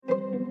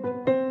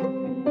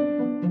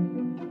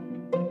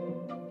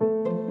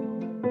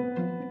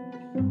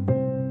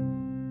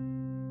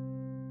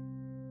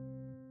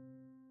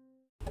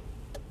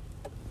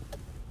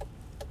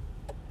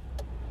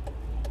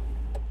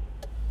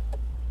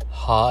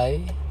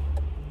high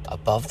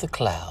above the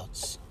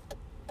clouds,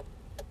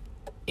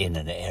 in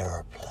an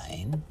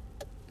aeroplane,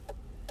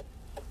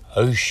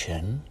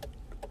 Ocean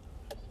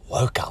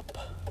woke up.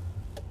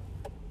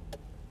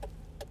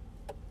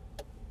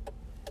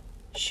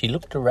 She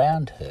looked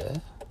around her,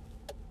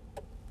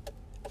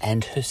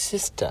 and her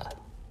sister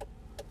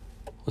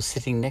was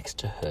sitting next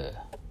to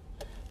her,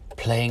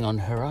 playing on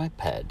her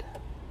iPad.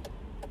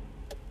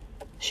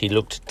 She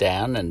looked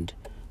down, and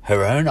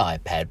her own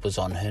iPad was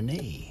on her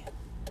knee.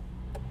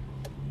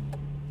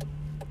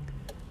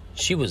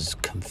 She was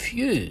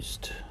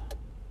confused.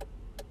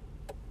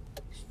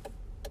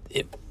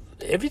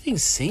 Everything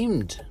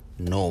seemed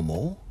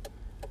normal,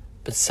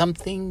 but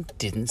something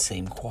didn't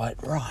seem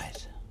quite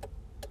right.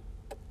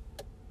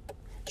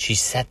 She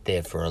sat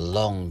there for a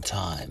long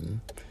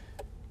time,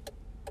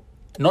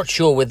 not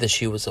sure whether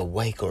she was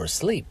awake or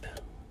asleep.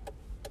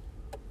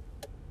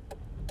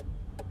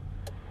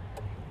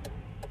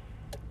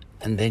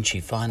 And then she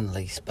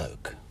finally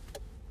spoke.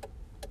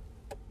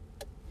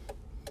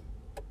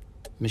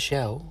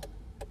 "Michelle,"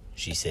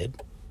 she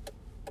said.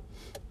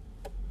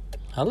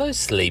 "Hello,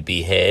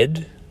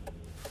 sleepyhead,"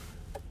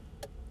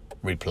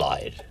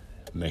 replied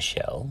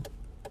Michelle.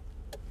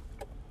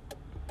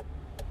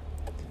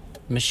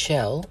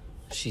 "Michelle,"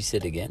 she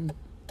said again.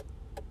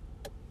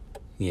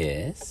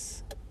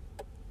 "Yes?"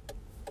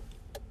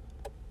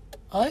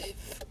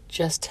 "I've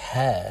just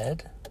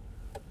had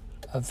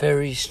a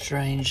very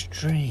strange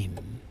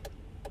dream."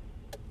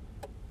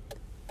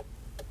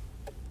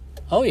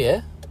 "Oh,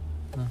 yeah?"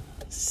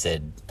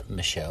 said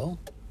Michelle.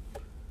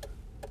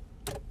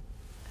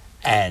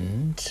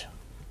 And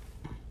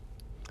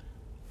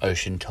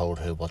Ocean told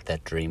her what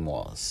that dream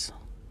was.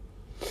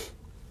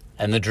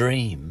 And the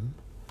dream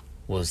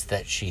was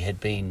that she had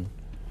been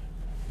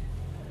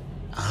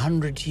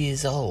 100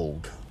 years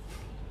old.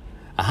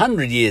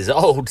 100 years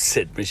old,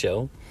 said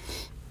Michelle.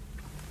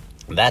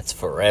 "That's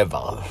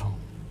forever."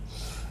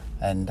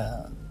 And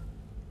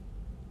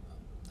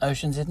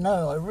Ocean said,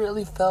 "No, I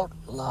really felt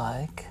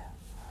like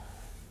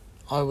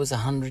I was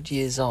 100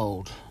 years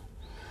old.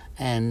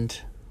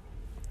 And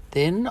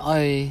then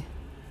I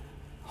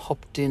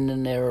hopped in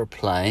an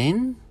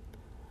aeroplane,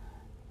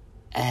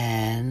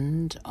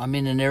 and I'm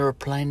in an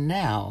aeroplane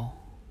now,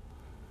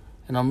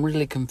 and I'm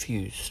really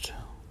confused."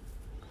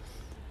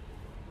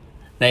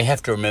 Now you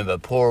have to remember,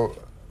 poor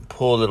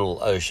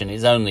little Ocean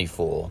is only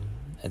 4.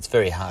 It's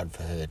very hard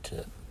for her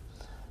to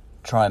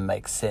try and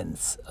make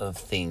sense of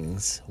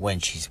things when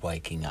she's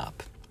waking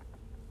up.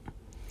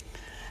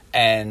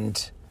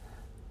 And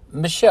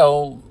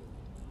Michelle,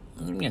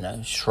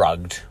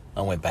 shrugged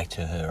and went back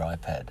to her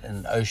iPad.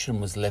 And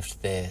Ocean was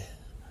left there,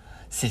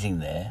 sitting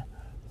there,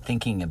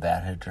 thinking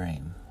about her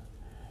dream.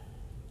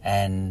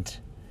 And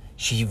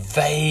she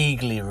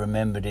vaguely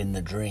remembered in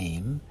the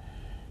dream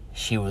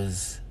she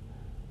was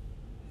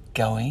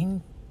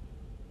going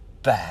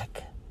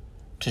back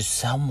to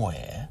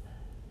somewhere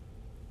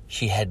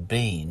she had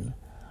been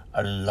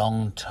a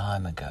long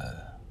time ago.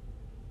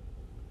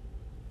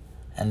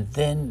 And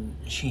then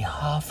she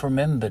half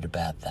remembered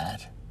about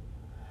that.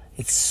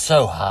 It's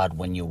so hard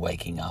when you're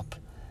waking up.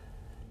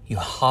 You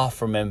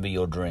half remember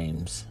your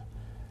dreams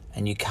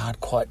and you can't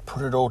quite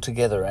put it all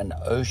together, and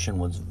Ocean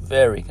was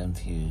very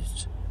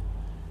confused.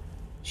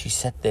 She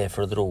sat there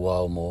for a little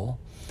while more,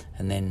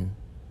 and then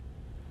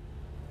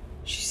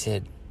she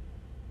said,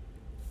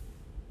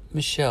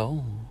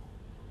 "Michelle?"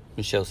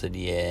 Michelle said,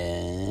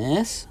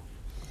 "Yes?"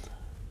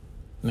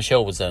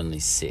 Michelle was only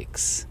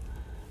 6,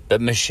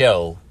 but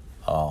Michelle,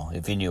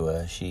 if you knew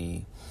her,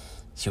 she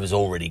was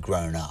already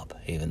grown up,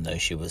 even though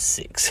she was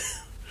 6.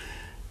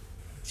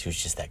 She was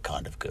just that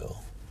kind of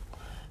girl.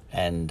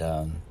 And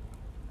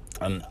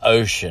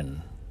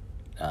Ocean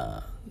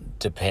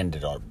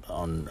depended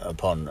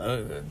upon.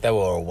 They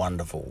were a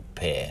wonderful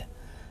pair.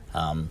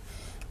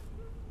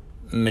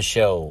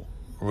 Michelle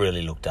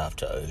really looked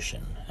after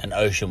Ocean, and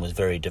Ocean was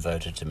very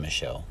devoted to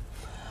Michelle.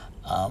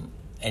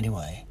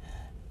 Anyway,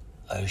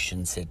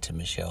 Ocean said to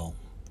Michelle,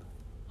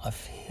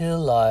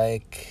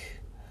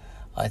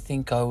 I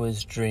think I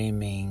was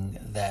dreaming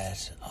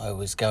that I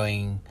was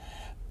going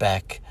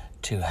back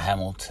to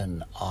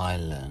Hamilton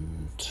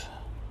Island.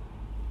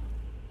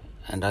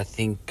 And I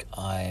think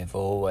I've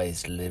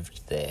always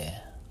lived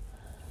there."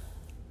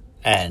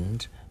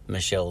 And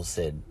Michelle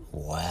said,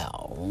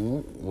 "Wow,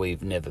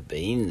 we've never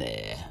been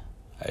there,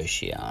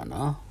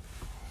 Oceana."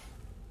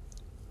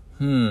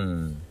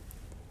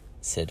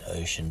 Said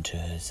Ocean to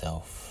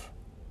herself.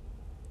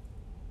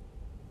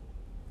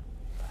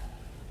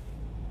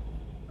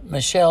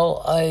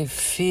 "Michelle, I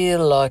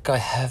feel like I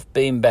have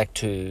been back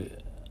to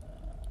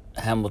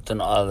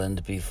Hamilton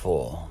Island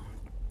before."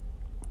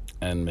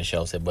 And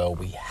Michelle said, "Well,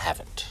 we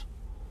haven't.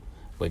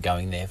 We're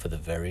going there for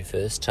the very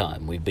first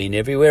time. We've been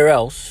everywhere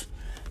else,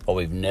 but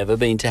we've never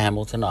been to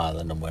Hamilton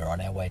Island, and we're on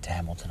our way to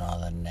Hamilton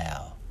Island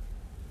now."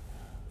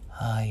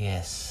 "Ah,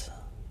 yes,"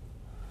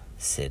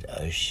 said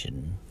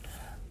Ocean.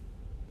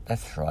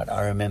 "That's right,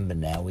 I remember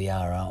now. We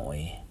are, aren't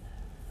we?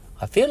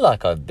 I feel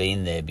like I've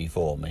been there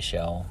before,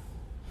 Michelle."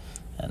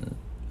 And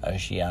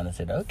Oceana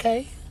said,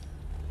 "Okay,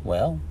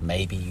 Well,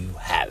 maybe you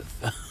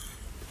have.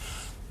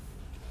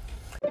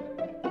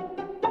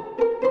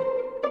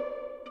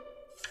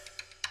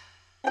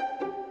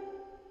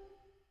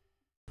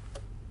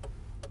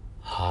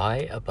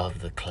 High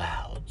above the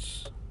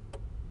clouds,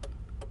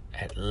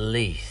 at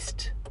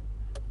least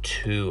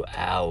 2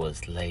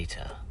 hours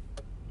later,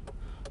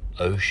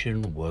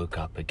 Ocean woke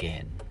up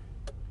again,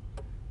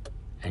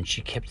 and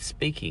she kept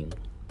speaking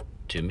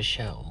to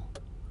Michelle.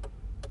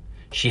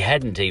 She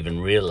hadn't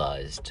even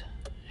realized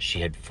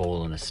she had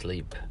fallen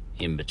asleep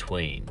in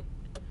between.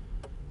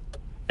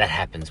 That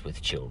happens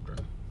with children.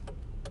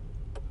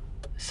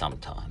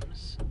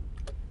 Sometimes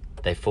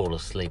they fall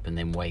asleep and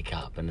then wake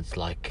up, and it's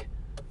like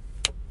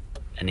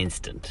an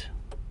instant.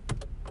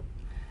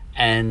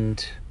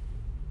 And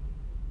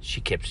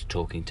she kept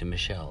talking to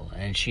Michelle,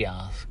 and she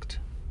asked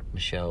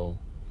Michelle,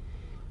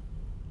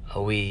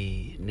 "Are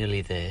we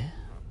nearly there?"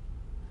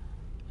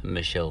 And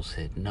Michelle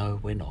said, "No,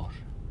 we're not."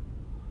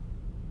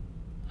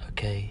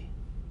 "Okay,"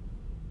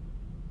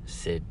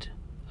 said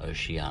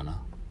Oceana.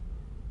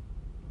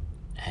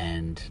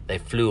 And they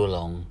flew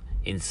along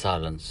in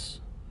silence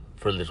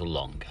for a little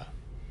longer.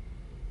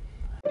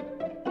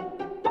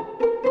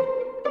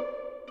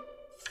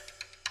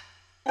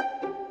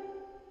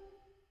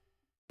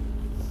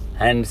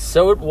 And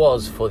so it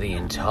was for the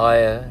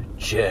entire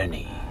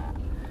journey.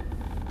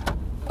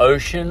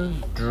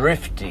 Ocean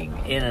drifting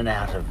in and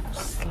out of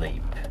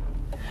sleep.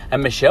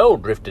 And Michelle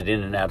drifted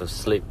in and out of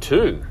sleep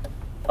too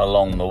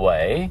along the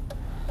way.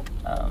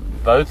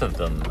 Both of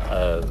them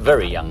are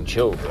very young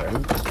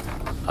children.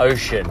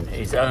 Ocean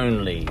is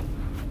only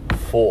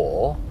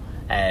 4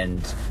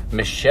 and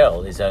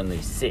Michelle is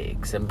only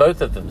 6. And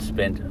both of them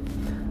spent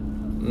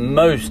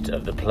most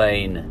of the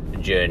plane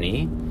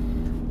journey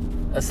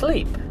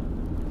asleep.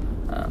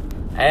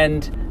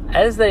 And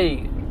as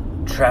they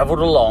travelled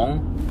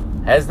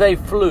along, as they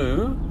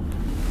flew,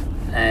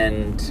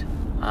 and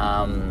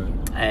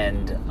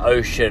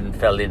Ocean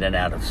fell in and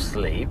out of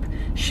sleep,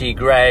 she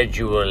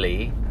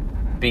gradually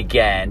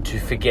began to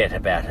forget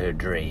about her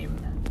dream,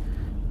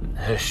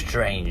 her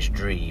strange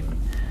dream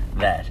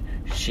that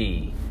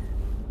she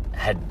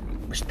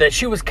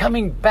was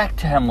coming back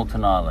to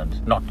Hamilton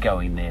Island, not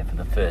going there for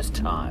the first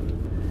time,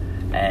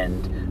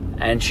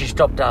 and she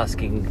stopped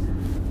asking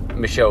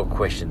Michelle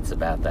questions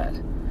about that.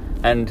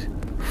 And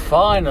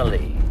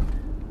finally,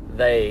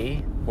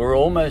 they were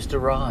almost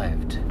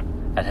arrived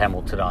at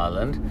Hamilton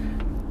Island,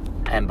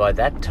 and by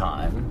that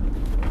time,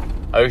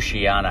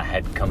 Oceana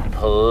had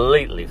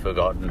completely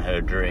forgotten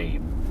her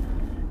dream,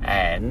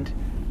 and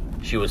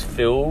she was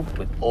filled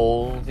with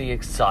all the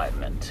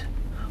excitement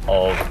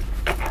of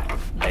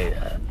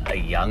a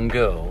young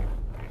girl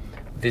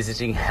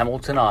visiting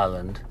Hamilton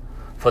Island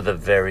for the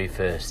very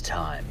first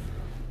time.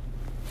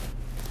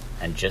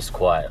 And just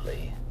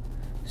quietly,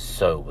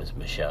 so was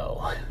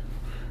Michelle.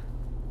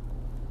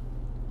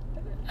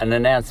 An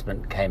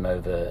announcement came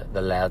over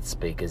the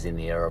loudspeakers in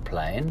the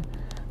aeroplane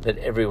that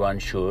everyone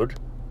should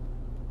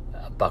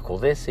buckle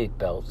their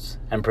seatbelts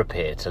and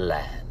prepare to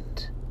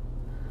land.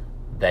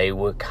 They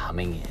were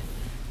coming in.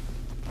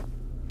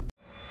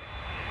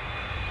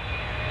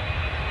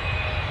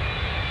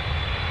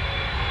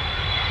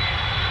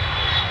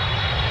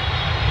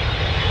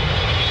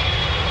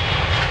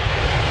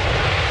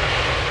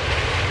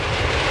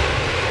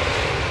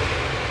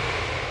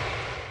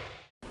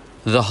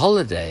 The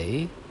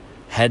holiday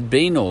had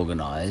been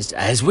organised,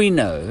 as we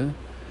know,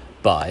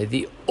 by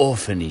the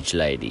orphanage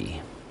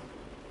lady.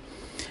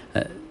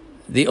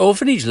 The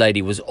orphanage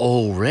lady was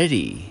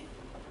already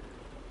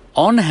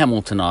on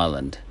Hamilton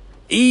Island,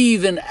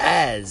 even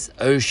as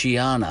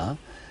Oceana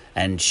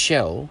and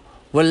Shell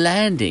were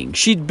landing.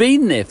 She'd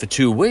been there for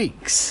 2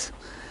 weeks.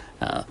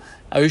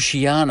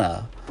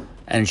 Oceana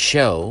and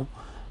Shell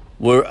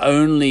were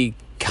only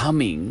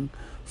coming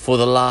for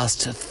the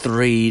last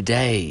 3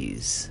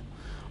 days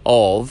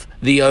of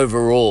the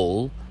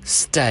overall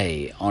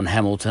stay on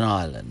Hamilton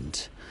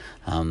Island.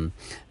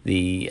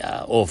 The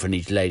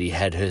orphanage lady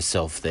had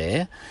herself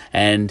there,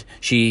 and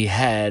she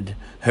had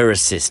her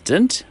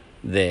assistant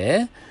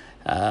there,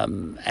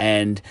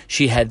 and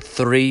she had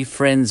 3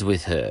 friends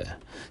with her,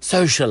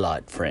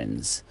 socialite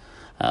friends,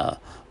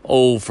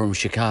 all from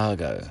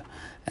Chicago,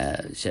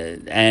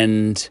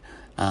 and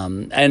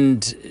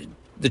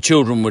the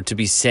children were to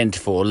be sent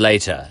for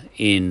later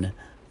in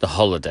the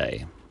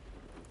holiday.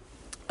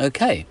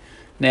 Okay,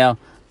 now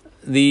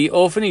the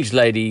orphanage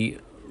lady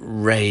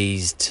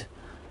raised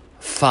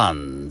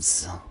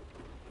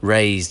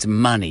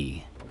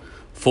money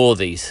for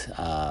these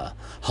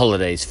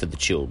holidays for the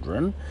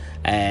children,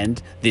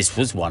 and this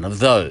was one of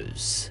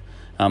those.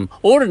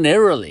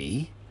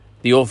 Ordinarily,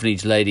 the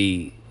orphanage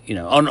lady,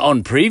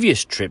 on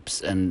previous trips,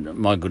 and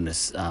my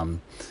goodness,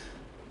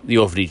 the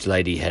orphanage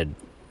lady had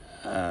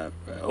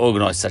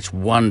organised such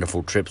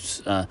wonderful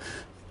trips,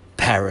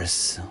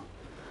 Paris,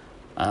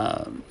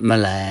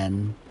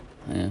 Milan,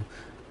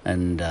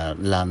 and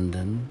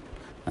London.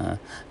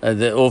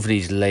 The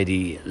orphanage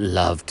lady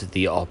loved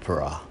the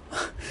opera.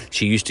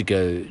 She used to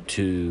go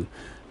to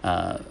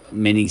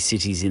many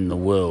cities in the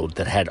world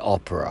that had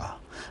opera,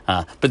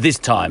 But this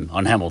time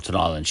on Hamilton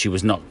Island, she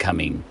was not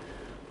coming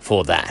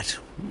for that.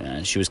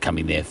 She was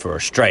coming there for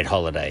a straight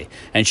holiday.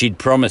 And she'd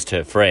promised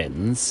her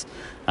friends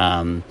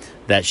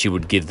that she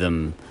would give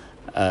them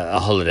a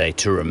holiday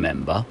to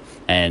remember.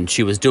 And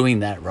she was doing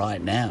that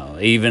right now,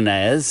 even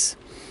as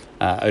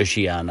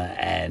Oceania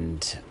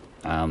and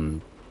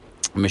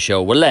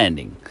Michelle were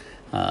landing.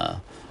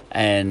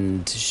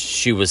 And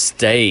she was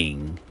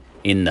staying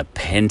in the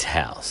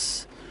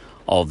penthouse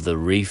of the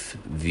Reef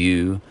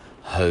View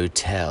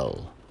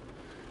Hotel.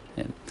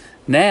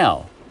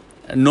 Now,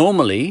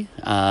 normally,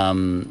 up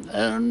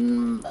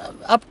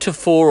to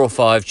 4 or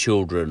 5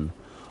 children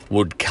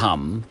would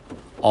come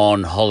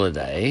on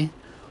holiday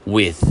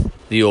with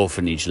the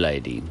orphanage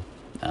lady.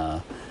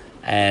 But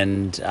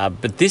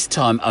this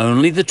time,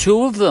 only the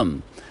 2 of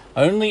them.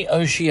 Only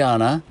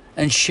Oceania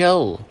and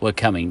Shell were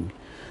coming,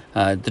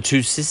 the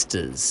 2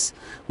 sisters,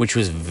 which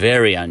was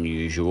very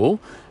unusual.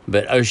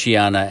 But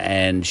Oceania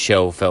and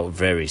Shell felt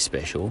very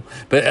special.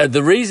 But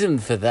the reason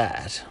for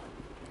that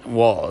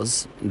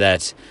was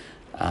that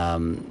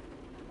even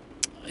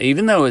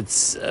though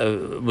it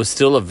was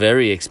still a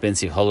very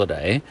expensive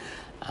holiday,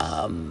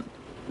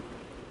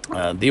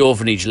 the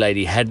orphanage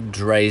lady hadn't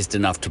raised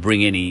enough to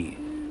bring any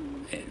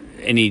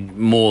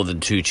more than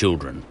 2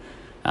 children,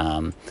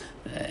 and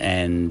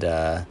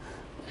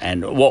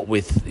what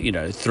with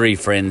 3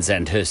 friends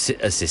and her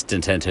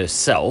assistant and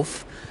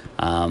herself.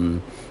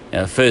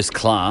 First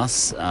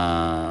class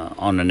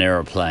on an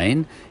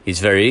aeroplane is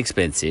very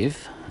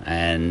expensive,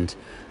 and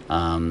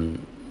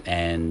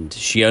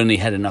she only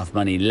had enough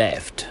money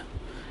left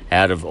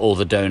out of all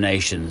the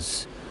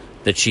donations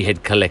that she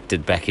had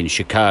collected back in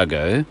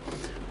Chicago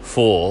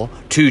for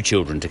 2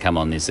 children to come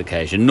on this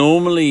occasion.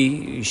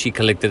 Normally, she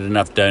collected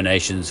enough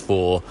donations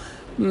for,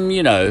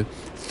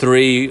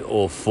 3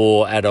 or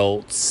 4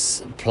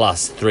 adults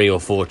plus 3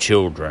 or 4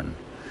 children.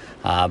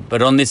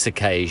 But on this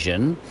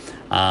occasion,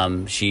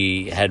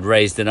 she had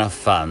raised enough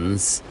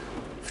funds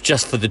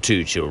just for the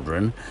 2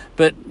 children.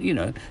 But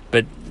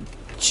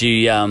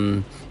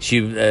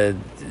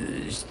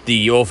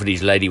the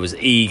orphanage lady was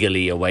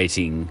eagerly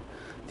awaiting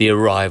the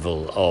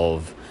arrival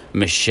of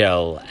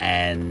Michelle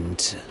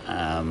and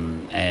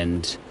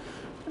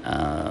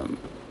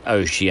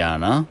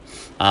Oceania,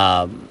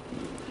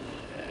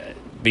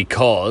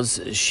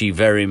 because she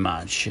very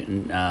much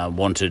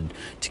wanted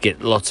to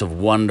get lots of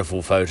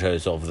wonderful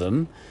photos of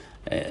them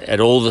at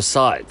all the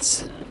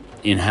sites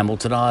in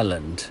Hamilton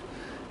Island.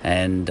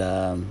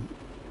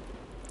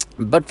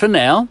 But for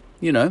now,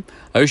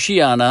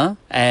 Oceania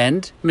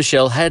and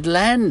Michelle had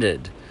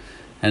landed,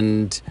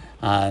 and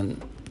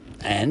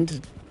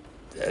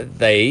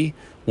they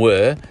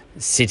were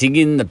sitting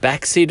in the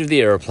back seat of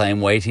the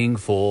aeroplane waiting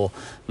for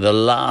the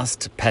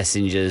last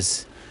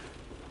passengers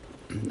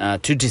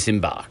to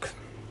disembark.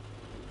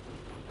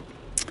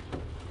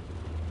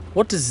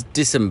 What does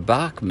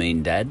disembark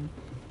mean, Dad?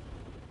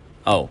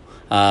 Oh,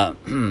 now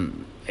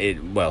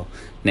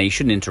you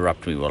shouldn't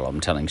interrupt me while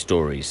I'm telling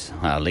stories,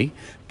 Harley,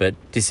 but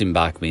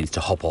disembark means to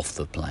hop off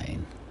the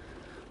plane.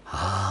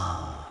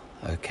 Ah,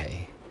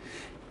 okay.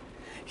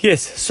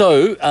 Yes,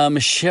 so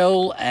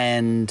Michelle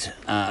and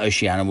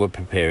Oceania were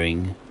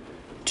preparing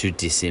to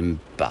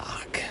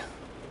disembark.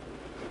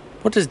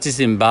 What does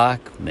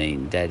disembark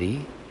mean,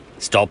 Daddy?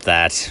 Stop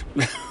that.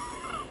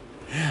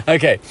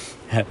 Okay.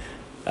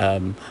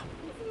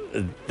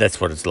 That's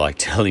what it's like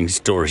telling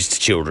stories to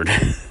children.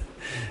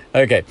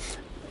 Okay.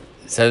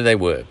 So they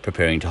were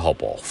preparing to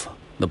hop off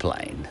the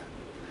plane.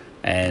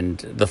 And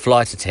the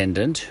flight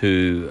attendant,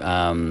 who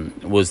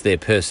was their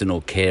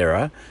personal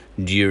carer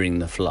during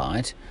the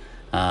flight,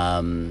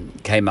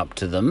 came up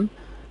to them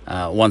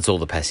once all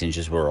the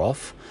passengers were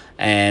off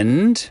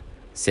and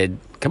said,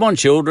 "Come on,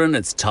 children,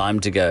 it's time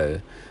to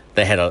go."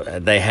 They had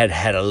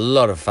a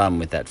lot of fun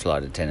with that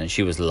flight attendant.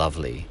 She was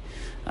lovely.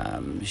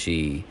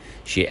 She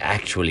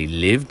actually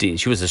lived in.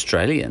 She was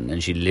Australian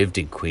and she lived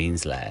in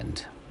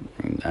Queensland,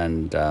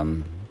 and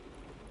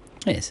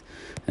yes,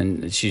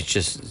 and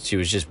she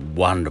was just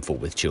wonderful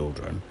with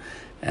children.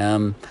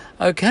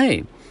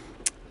 Okay,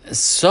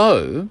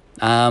 so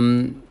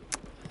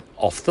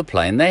off the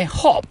plane they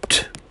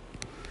hopped.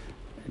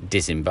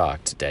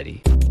 Disembarked,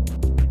 Daddy.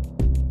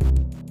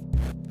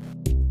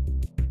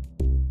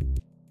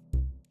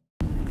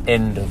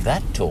 End of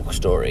that talk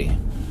story.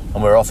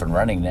 And we're off and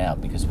running now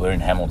because we're in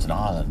Hamilton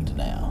Island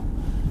now.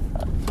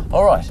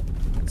 All right,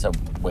 so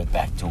we're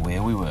back to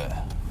where we were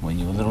when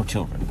you were little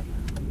children.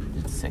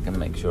 Just a second,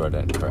 make sure I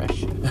don't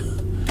crash.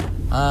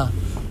 Now,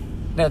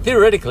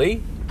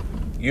 theoretically,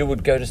 you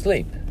would go to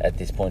sleep at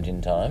this point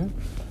in time,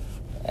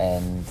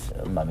 and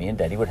Mummy and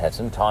Daddy would have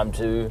some time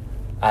to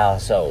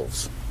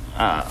ourselves.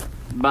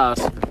 But,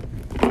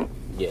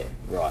 yeah,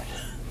 right,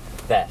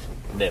 that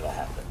never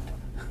happened.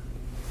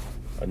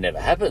 It never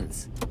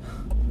happens.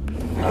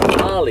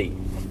 Harley,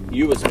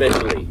 you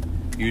especially,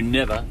 you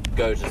never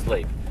go to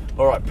sleep.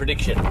 All right,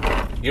 prediction.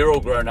 You're all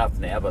grown up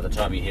now by the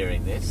time you're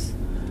hearing this.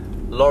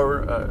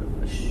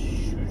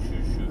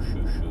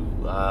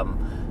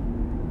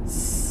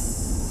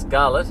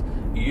 Scarlett,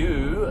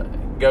 you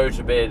go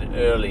to bed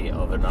early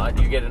of a night.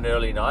 You get an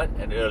early night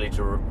and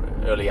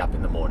early up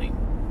in the morning.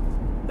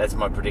 That's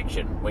my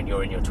prediction when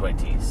you're in your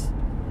 20s.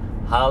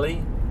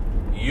 Harley,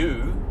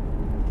 you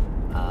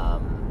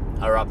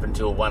are up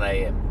until 1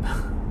 a.m.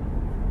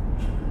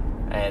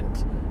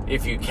 And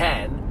if you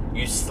can,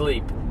 you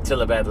sleep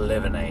till about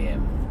 11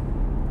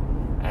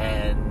 a.m.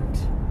 And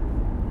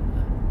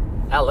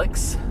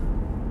Alex,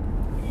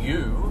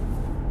 you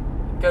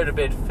go to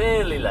bed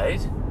fairly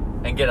late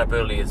and get up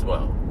early as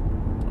well.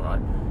 All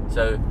right?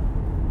 So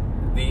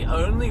the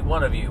only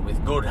one of you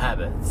with good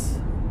habits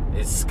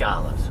is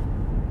Scarlett.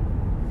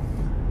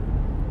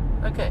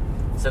 Okay,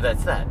 so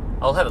that's that.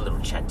 I'll have a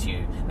little chat to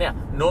you. Now,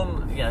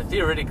 normally,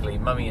 theoretically,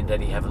 Mummy and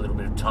Daddy have a little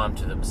bit of time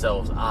to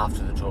themselves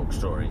after the talk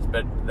stories,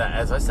 but that,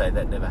 as I say,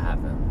 that never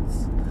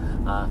happens.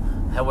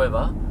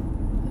 However,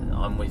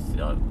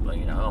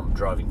 I'm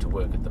driving to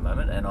work at the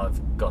moment, and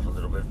I've got a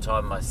little bit of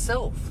time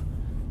myself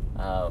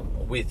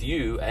with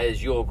you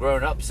as your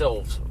grown-up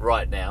selves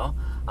right now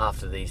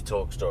after these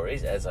talk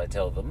stories, as I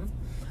tell them.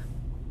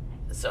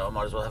 So I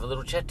might as well have a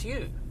little chat to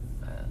you.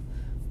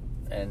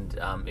 And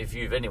if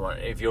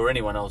you're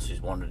anyone else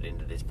who's wandered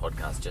into this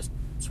podcast, just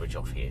switch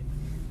off here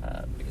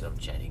because I'm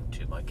chatting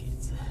to my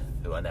kids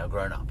who are now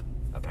grown up,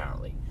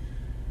 apparently.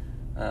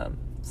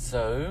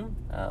 So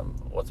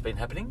what's been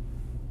happening?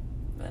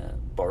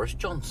 Boris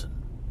Johnson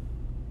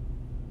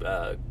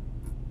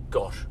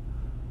got,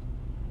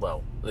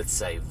 well, let's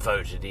say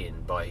voted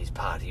in by his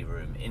party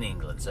room in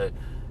England. So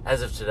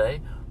as of today,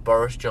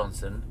 Boris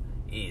Johnson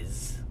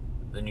is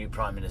the new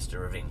Prime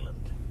Minister of England.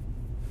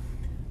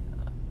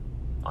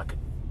 I could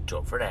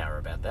talk for an hour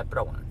about that, but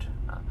I won't.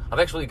 I've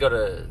actually got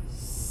a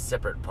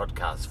separate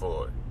podcast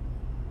for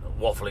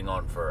waffling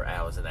on for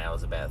hours and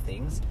hours about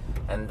things,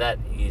 and that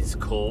is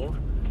called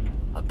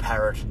A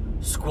Parrot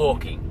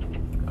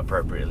Squawking.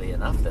 Appropriately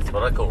enough, that's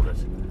what I called it.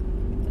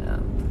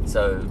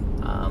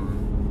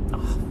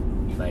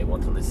 You may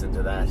want to listen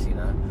to that,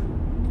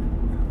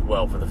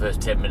 well, for the first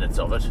 10 minutes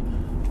of it,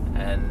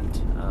 and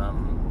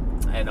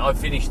I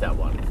finished that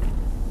one.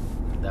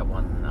 That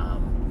one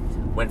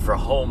went for a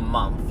whole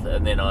month,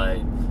 and then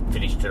I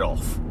finished it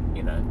off.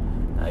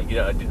 I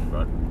didn't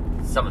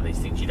run some of these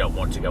things. You don't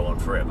want to go on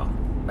forever.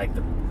 Make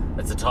them.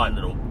 It's a tight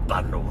little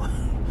bundle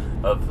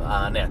of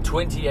now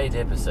 28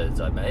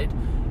 episodes I made.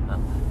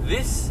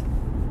 This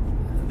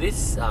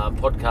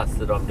podcast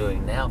that I'm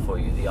doing now for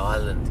you, The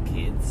Island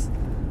Kids,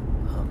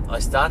 I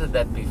started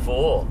that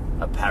before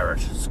A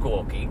Parrot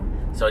Squawking.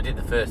 So I did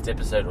the first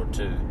episode or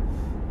two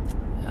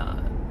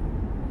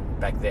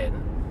back then,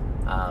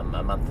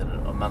 a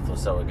month or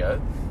so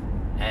ago,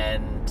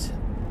 and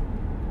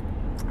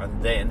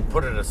then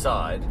put it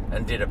aside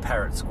and did A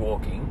Parrot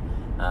Squawking.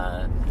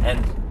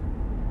 And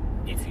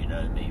if you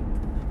know me,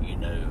 you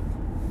know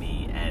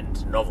me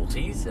and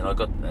novelties,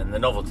 and the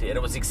novelty, and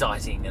it was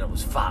exciting and it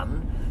was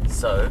fun.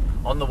 So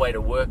on the way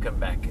to work and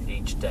back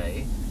each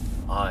day,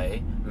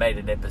 I made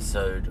an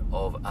episode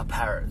of A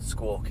Parrot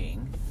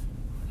Squawking,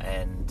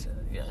 and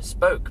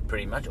spoke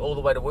pretty much all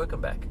the way to work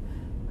and back,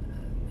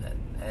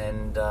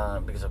 and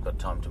because I've got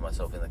time to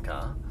myself in the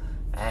car,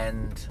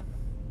 and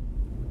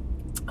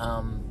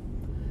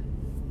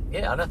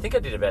and I think I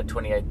did about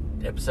 28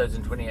 episodes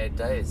in 28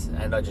 days,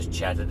 and I just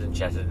chatted and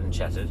chatted and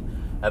chatted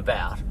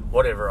about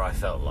whatever I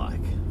felt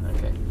like.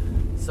 Okay,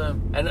 so,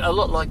 and a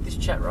lot like this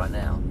chat right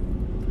now,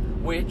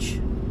 which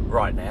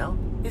right now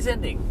is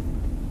ending.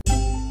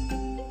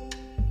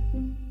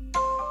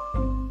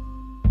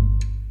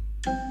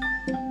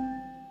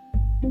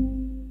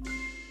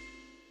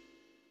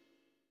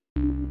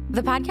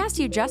 The podcast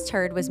you just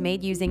heard was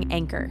made using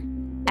Anchor.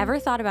 Ever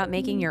thought about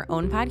making your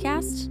own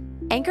podcast?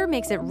 Anchor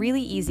makes it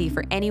really easy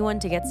for anyone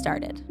to get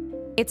started.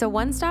 It's a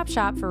one-stop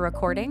shop for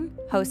recording,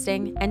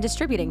 hosting, and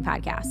distributing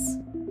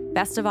podcasts.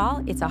 Best of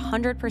all, it's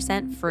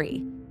 100%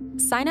 free.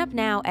 Sign up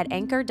now at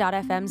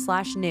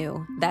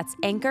anchor.fm/new. That's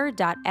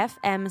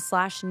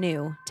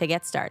anchor.fm/new to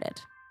get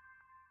started.